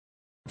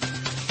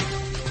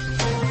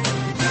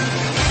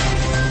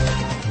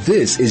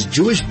This is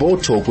Jewish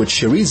Board Talk with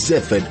Cherise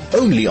Zefford,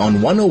 only on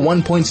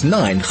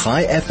 101.9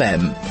 Chai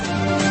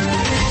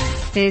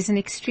FM. There's an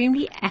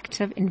extremely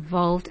active,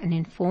 involved and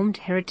informed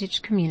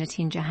heritage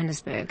community in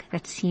Johannesburg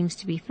that seems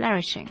to be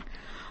flourishing.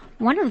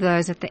 One of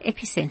those at the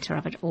epicenter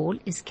of it all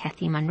is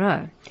Kathy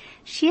Munro.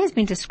 She has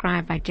been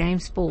described by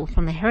James Ball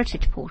from the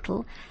Heritage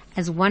Portal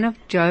as one of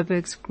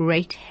Joburg's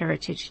great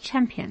heritage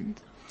champions.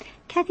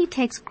 Kathy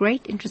takes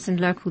great interest in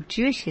local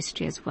Jewish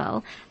history as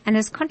well and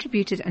has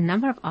contributed a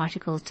number of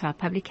articles to our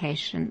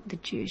publication, The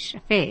Jewish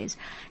Affairs.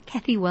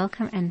 Kathy,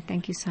 welcome and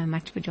thank you so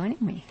much for joining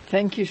me.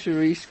 Thank you,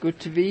 Cherise. Good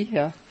to be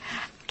here.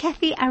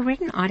 Kathy, I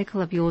read an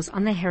article of yours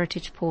on the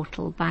Heritage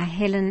Portal by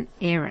Helen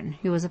Aaron,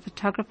 who was a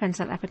photographer and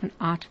South African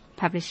art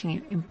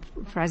publishing in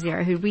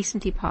Brazil, who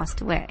recently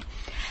passed away.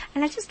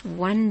 And I just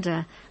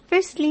wonder,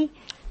 firstly,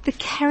 the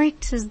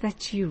characters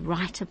that you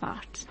write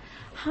about,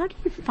 how do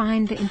you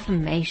find the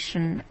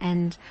information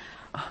and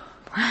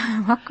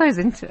what goes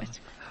into it?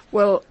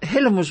 Well,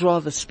 Helen was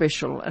rather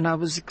special, and I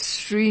was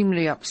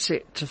extremely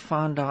upset to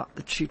find out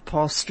that she'd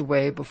passed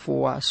away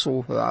before I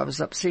saw her. I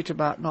was upset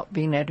about not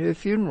being at her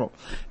funeral.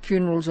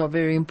 Funerals are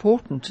very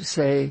important to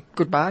say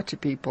goodbye to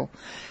people.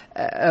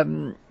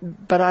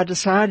 But I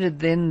decided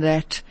then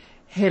that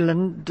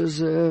Helen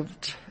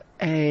deserved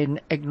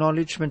an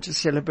acknowledgement, a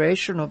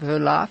celebration of her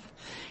life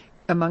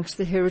amongst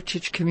the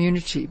heritage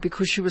community,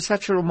 because she was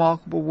such a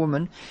remarkable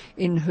woman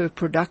in her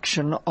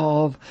production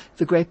of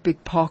the great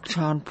big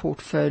Parktown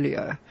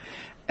portfolio.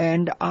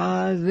 And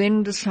I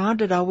then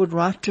decided I would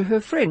write to her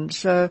friends.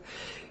 So,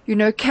 you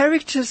know,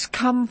 characters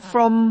come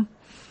from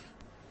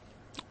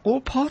all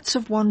parts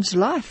of one's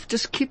life,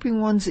 just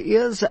keeping one's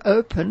ears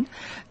open.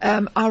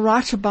 I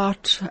write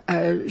about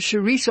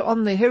Cherise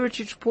on the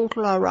Heritage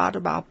Portal. I write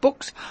about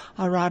books.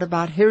 I write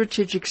about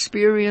heritage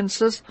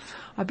experiences.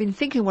 I've been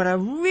thinking what I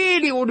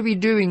really ought to be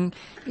doing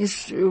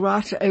is to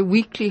write a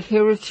weekly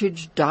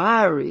heritage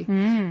diary.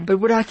 But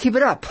would I keep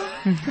it up?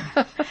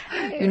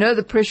 You know,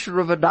 the pressure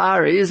of a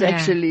diary is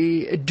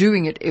actually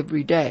doing it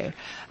every day.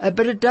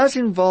 But it does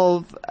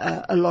involve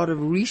a lot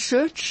of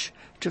research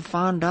to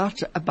find out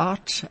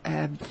about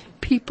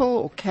people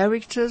or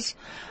characters.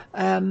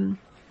 I'm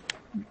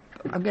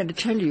going to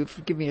tell you, if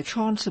you give me a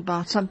chance,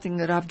 about something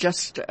that I've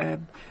just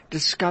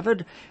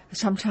discovered.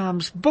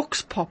 Sometimes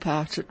books pop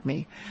out at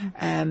me.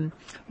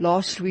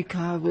 Last week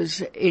I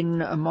was in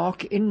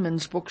Mark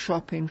Inman's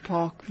bookshop in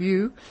Park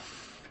View,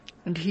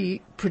 and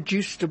he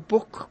produced a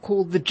book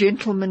called The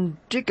Gentleman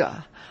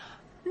Digger.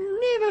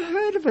 Never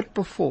heard of it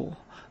before.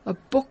 A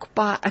book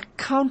by a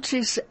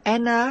Countess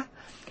Anna,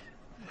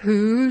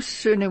 whose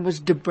surname was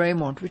de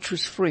Bremont, which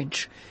was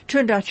French.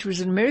 Turned out she was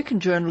an American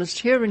journalist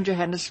here in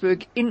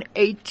Johannesburg in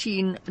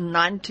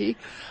 1890.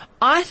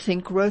 I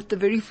think wrote the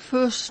very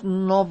first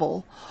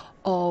novel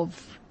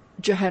of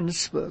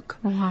Johannesburg.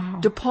 Wow.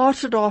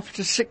 Departed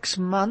after 6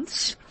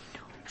 months.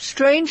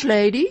 Strange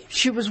lady.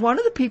 She was one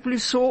of the people who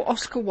saw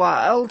Oscar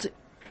Wilde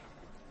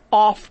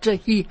after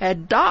he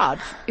had died,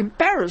 in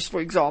Paris, for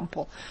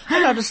example.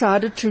 And I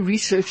decided to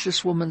research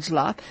this woman's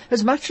life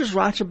as much as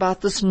write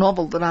about this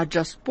novel that I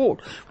just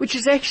bought, which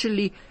is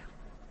actually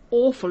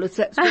awful. It's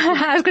that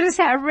I was going to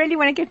say, I really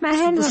want to get my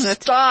hands on the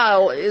it.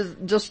 style is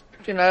just,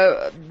 you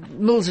know,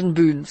 Mills and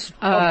Boons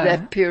of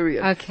that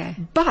period. Okay.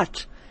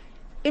 But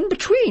in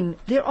between,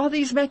 there are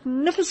these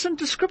magnificent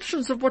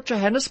descriptions of what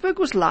Johannesburg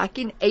was like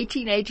in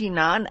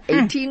 1889,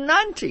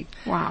 1890.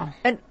 Wow.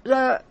 And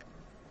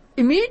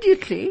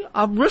immediately,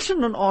 I've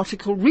written an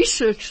article,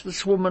 researched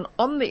this woman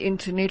on the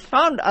internet,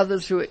 found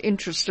others who are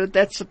interested.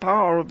 That's the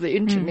power of the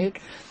internet.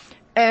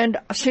 And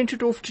I sent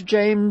it off to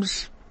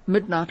James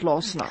midnight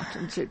last night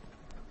and said,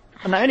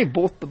 and I only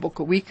bought the book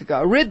a week ago.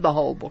 I read the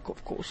whole book,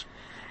 of course.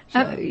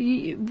 So,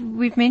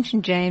 we've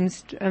mentioned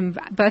James,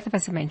 both of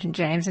us have mentioned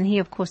James, and he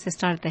of course has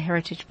started the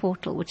Heritage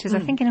Portal, which is I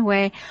think in a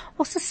way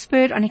also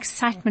spurred on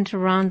excitement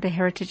around the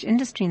heritage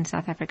industry in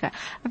South Africa.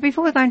 But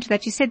before we go into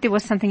that, you said there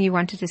was something you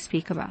wanted to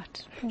speak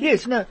about.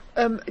 Yes, no,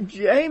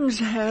 James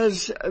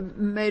has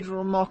made a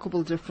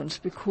remarkable difference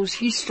because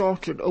he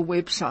started a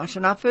website,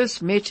 and I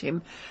first met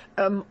him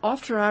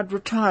after I'd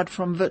retired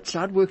from Wits.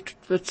 I'd worked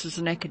at Wits as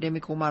an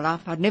academic all my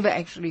life. I'd never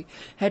actually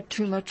had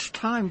too much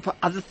time for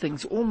other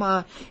things. All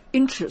my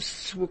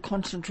interests were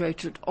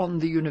concentrated on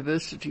the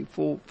university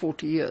for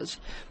 40 years.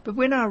 But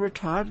when I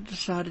retired, I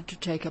decided to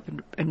take up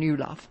a new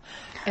life.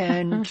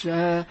 And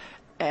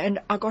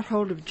I got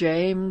hold of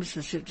James.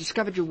 I said,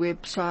 discovered your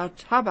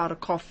website. How about a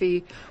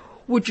coffee?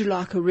 Would you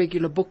like a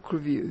regular book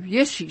review?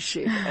 Yes, he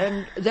said.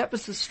 And that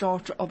was the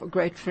start of a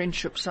great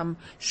friendship some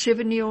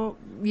 7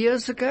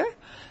 years ago.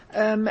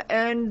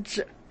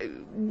 And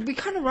we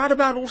kind of write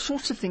about all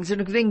sorts of things,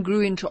 and it then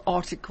grew into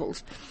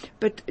articles.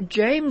 But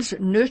James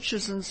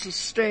nurtures and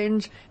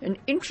sustains an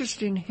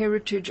interest in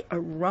heritage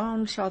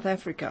around South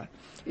Africa.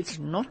 It's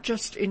not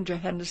just in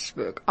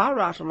Johannesburg. I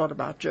write a lot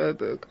about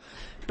Joburg,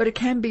 but it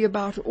can be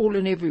about all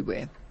and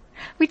everywhere.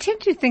 We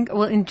tend to think,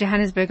 well, in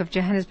Johannesburg, of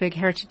Johannesburg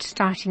heritage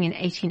starting in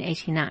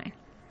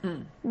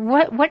 1889.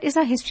 What is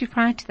our history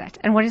prior to that?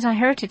 And what is our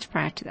heritage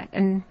prior to that?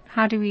 And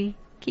how do we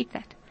keep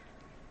that?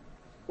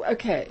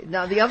 Okay,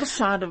 now the other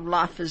side of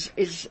life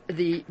is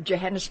the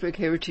Johannesburg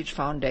Heritage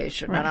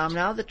Foundation, and I'm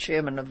now the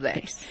chairman of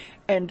that. Yes.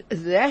 And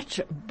that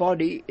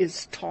body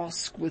is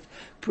tasked with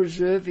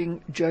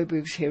preserving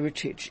Joburg's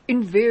heritage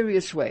in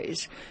various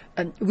ways.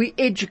 We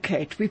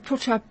educate, we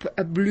put up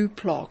blue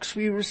plaques,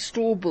 we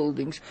restore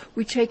buildings,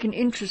 we take an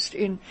interest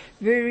in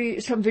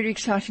some very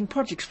exciting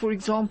projects. For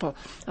example,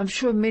 I'm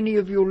sure many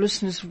of your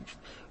listeners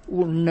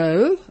will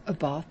know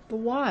about the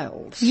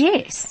wilds.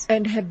 Yes.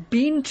 And have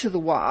been to the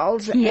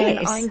wilds. Yes.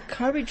 And I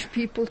encourage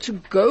people to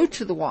go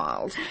to the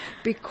wilds,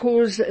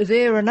 because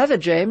there another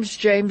James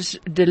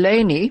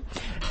Delaney,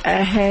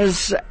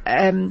 has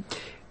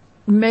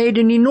made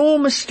an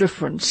enormous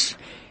difference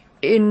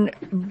in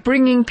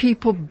bringing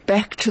people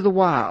back to the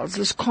wilds.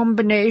 This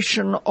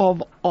combination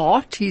of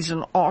art, he's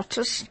an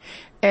artist,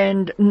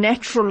 and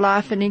natural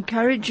life, and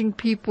encouraging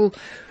people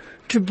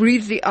to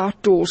breathe the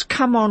outdoors,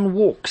 come on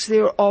walks.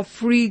 There are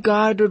free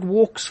guided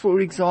walks, for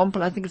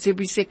example. I think it's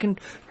every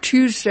second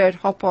Tuesday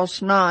at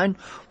 9:30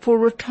 for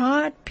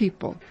retired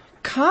people.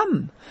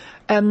 Come.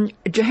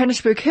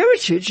 Johannesburg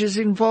Heritage is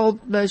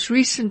involved most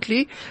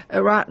recently.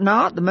 Right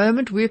now, at the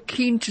moment, we're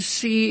keen to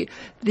see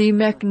the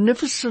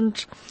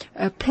magnificent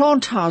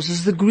plant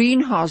houses, the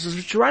greenhouses,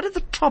 which are right at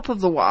the top of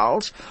the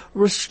wilds,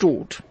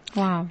 restored.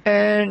 Wow.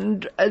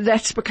 And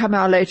that's become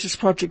our latest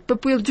project.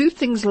 But we'll do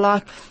things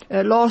like,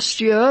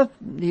 last year,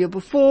 the year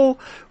before,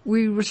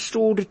 we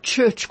restored a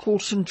church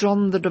called St.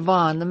 John the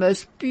Divine, the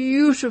most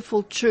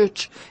beautiful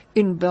church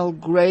in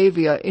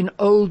Belgravia, in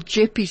Old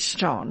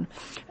Jeppystown.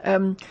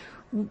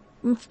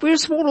 We're a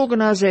small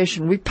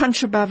organization. We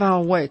punch above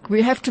our weight.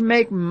 We have to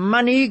make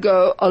money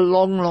go a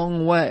long,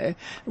 long way.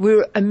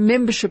 We're a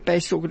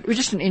membership-based organization. We're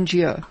just an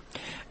NGO.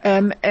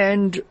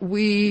 And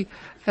we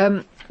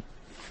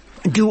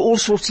do all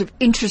sorts of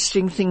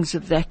interesting things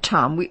of that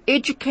time. We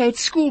educate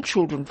school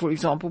children, for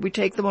example. We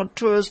take them on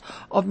tours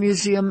of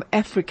Museum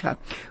Africa.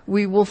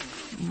 We will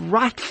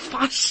write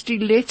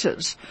feisty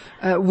letters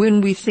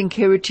when we think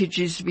heritage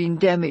is being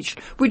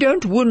damaged. We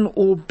don't win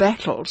all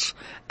battles,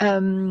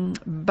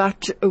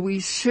 but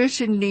we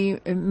certainly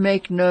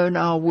make known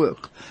our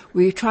work.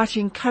 We try to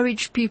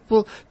encourage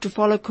people to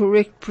follow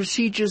correct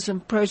procedures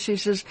and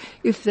processes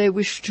if they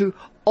wish to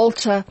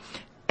alter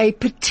a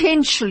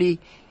potentially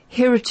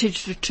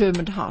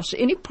heritage-determined house.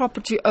 Any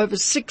property over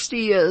 60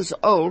 years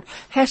old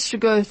has to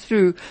go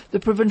through the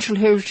Provincial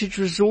Heritage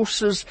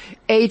Resources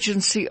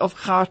Agency of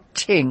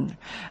Gauteng,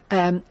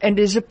 and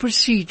there's a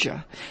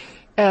procedure.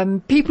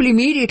 People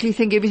immediately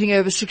think everything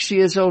over 60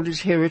 years old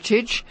is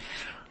heritage.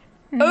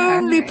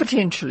 Only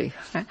potentially.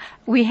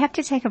 We have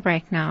to take a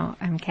break now,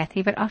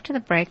 Kathy, but after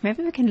the break,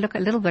 maybe we can look a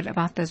little bit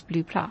about those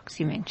blue plaques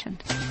you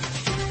mentioned.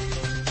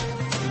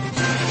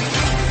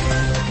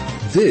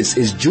 This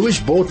is Jewish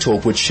Board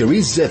Talk with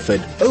Cherise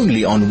Zeffert,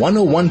 only on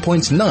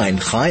 101.9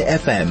 High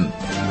FM.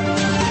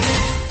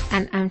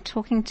 And I'm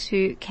talking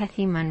to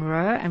Kathy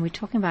Munro, and we're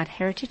talking about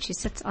heritage.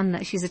 She's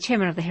the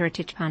chairman of the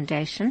Heritage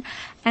Foundation.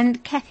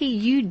 And Kathy,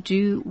 you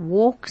do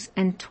walks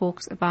and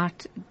talks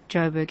about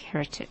Joburg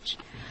heritage.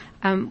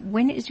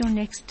 When is your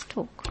next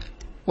talk?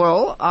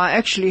 Well, I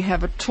actually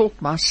have a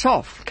talk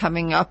myself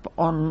coming up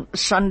on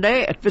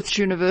Sunday at Wits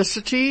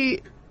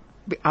University.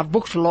 I've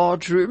booked a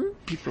large room.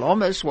 People are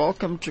most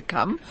welcome to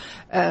come.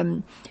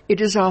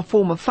 It is our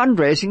form of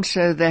fundraising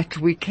so that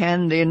we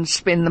can then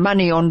spend the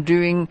money on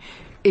doing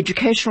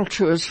educational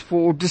tours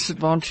for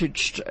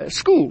disadvantaged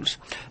schools.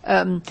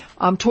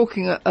 I'm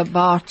talking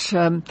about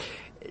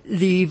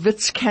the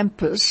Wits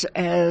campus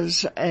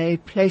as a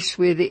place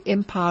where the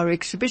Empire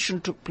exhibition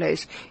took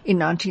place in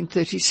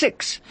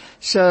 1936.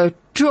 So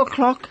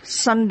 2:00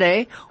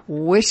 Sunday,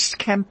 West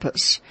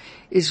Campus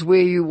is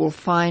where you will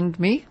find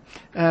me.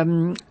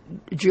 The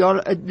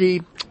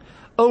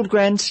Old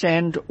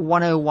Grandstand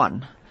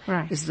 101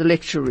 is the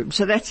lecture room.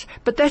 So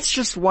that's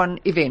just one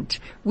event.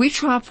 We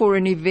try for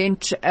an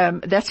event,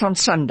 that's on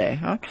Sunday,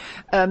 huh?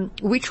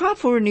 We try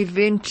for an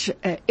event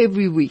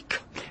every week.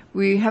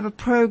 We have a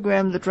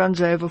program that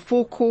runs over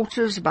 4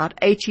 quarters, about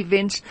 8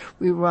 events.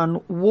 We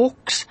run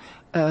walks,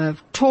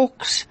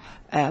 talks,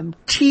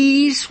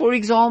 teas, for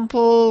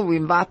example. We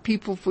invite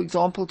people, for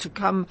example, to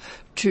come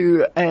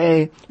to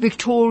a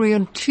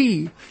Victorian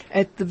tea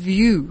at the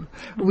View.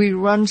 We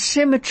run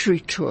cemetery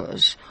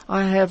tours.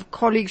 I have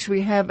colleagues,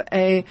 we have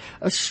a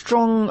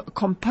strong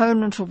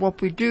component of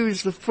what we do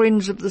is the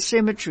Friends of the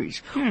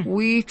Cemeteries.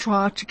 We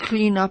try to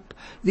clean up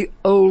the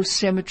old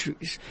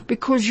cemeteries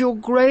because your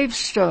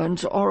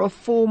gravestones are a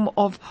form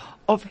of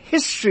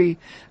history.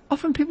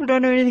 Often people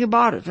don't know anything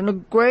about it, and a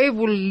grave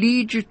will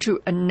lead you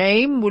to a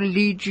name, will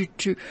lead you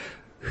to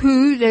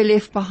who they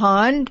left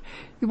behind.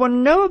 You want to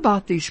know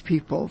about these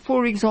people.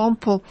 For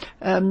example,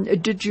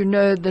 did you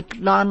know that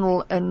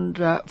Lionel and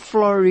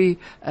Flory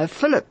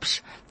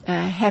Phillips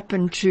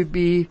happened to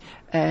be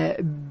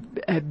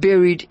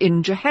buried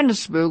in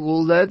Johannesburg,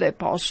 although they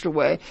passed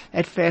away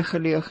at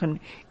Vergelegen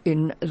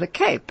in the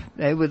Cape.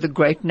 They were the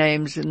great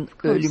names in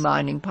early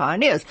mining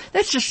pioneers.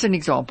 That's just an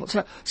example.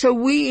 So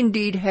we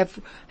indeed have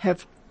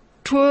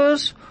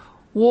tours,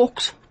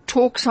 walks,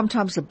 talk,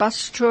 sometimes a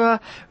bus tour.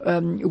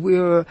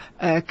 We're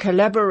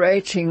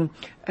collaborating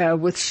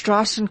with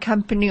Strauss and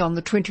Company on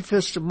the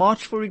 21st of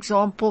March, for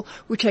example.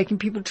 We're taking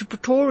people to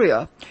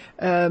Pretoria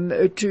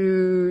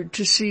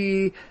to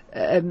see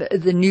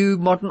the new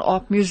Modern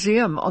Art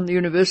Museum on the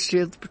University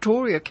of the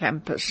Pretoria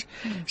campus.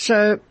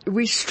 So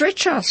we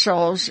stretch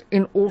ourselves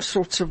in all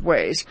sorts of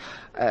ways.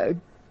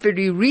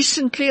 Very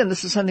recently, and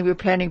this is something we're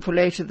planning for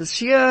later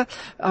this year,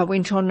 I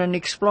went on an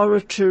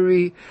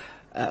exploratory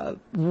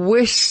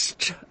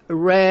West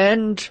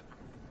Rand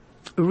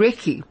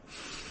recce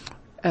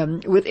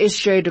with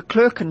S.J. de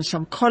Klerk and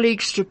some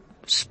colleagues to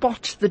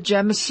spot the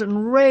Jameson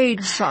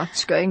raid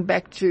sites going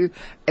back to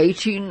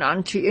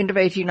 1890, end of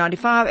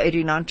 1895,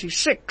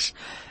 1896.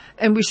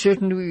 And we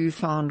certainly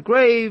found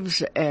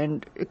graves,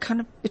 and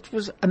it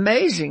was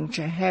amazing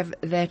to have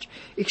that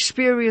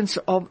experience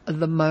of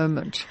the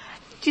moment.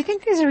 Do you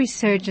think there's a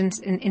resurgence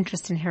in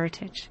interest in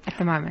heritage at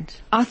the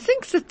moment? I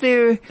think that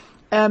there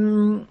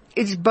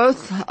is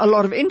both a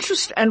lot of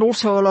interest and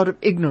also a lot of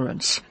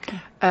ignorance. Okay.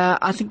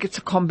 I think it's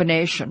a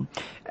combination.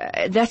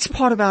 That's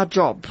part of our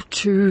job,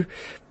 to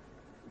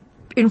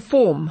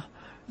inform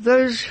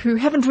those who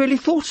haven't really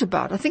thought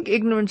about. I think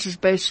ignorance is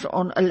based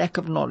on a lack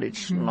of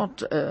knowledge,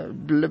 not a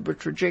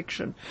deliberate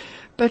rejection.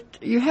 But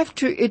you have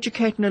to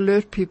educate and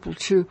alert people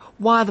to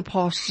why the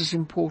past is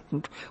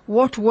important.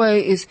 What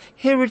way is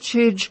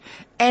heritage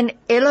an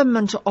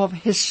element of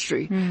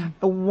history?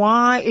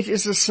 Why it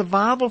is a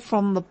survival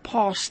from the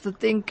past that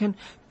then can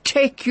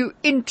take you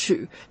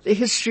into the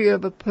history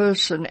of a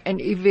person, an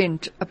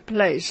event, a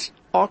place,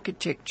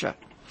 architecture.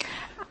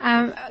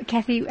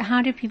 Kathy,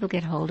 how do people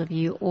get hold of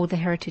you or the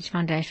Heritage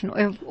Foundation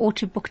or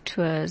to book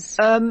tours?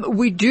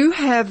 We do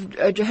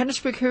have,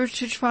 Johannesburg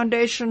Heritage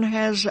Foundation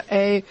has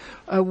a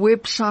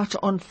website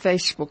on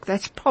Facebook.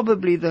 That's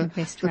probably the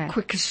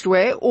quickest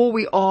way. Or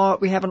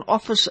we have an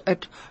office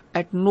at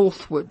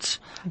Northwoods.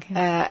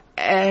 Okay.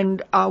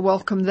 And I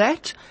welcome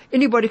that.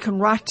 Anybody can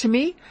write to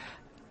me.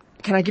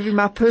 Can I give you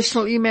my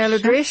personal email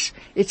address?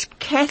 It's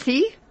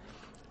Kathy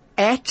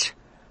at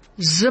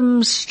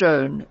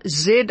Zimstone,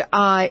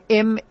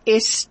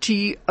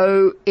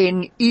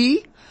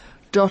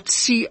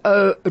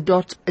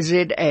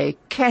 ZIMSTONE.co.za.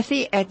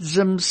 Kathy at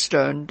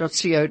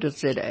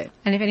Zimstone.co.za.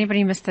 And if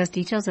anybody missed those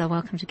details, they're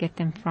welcome to get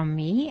them from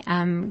me.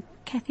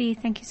 Kathy,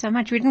 thank you so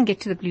much. We didn't get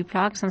to the blue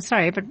plaques, I'm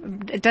sorry, but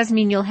it does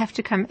mean you'll have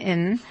to come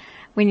in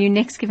when you're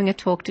next giving a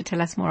talk to tell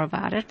us more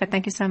about it. But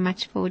thank you so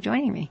much for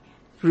joining me.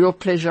 Real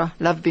pleasure.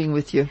 Love being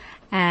with you.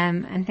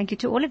 And thank you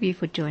to all of you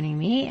for joining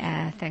me.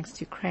 Thanks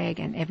to Craig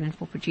and Evelyn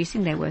for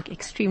producing. They work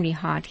extremely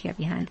hard here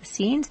behind the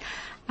scenes.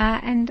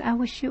 And I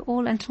wish you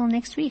all until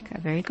next week a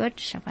very good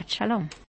Shabbat Shalom.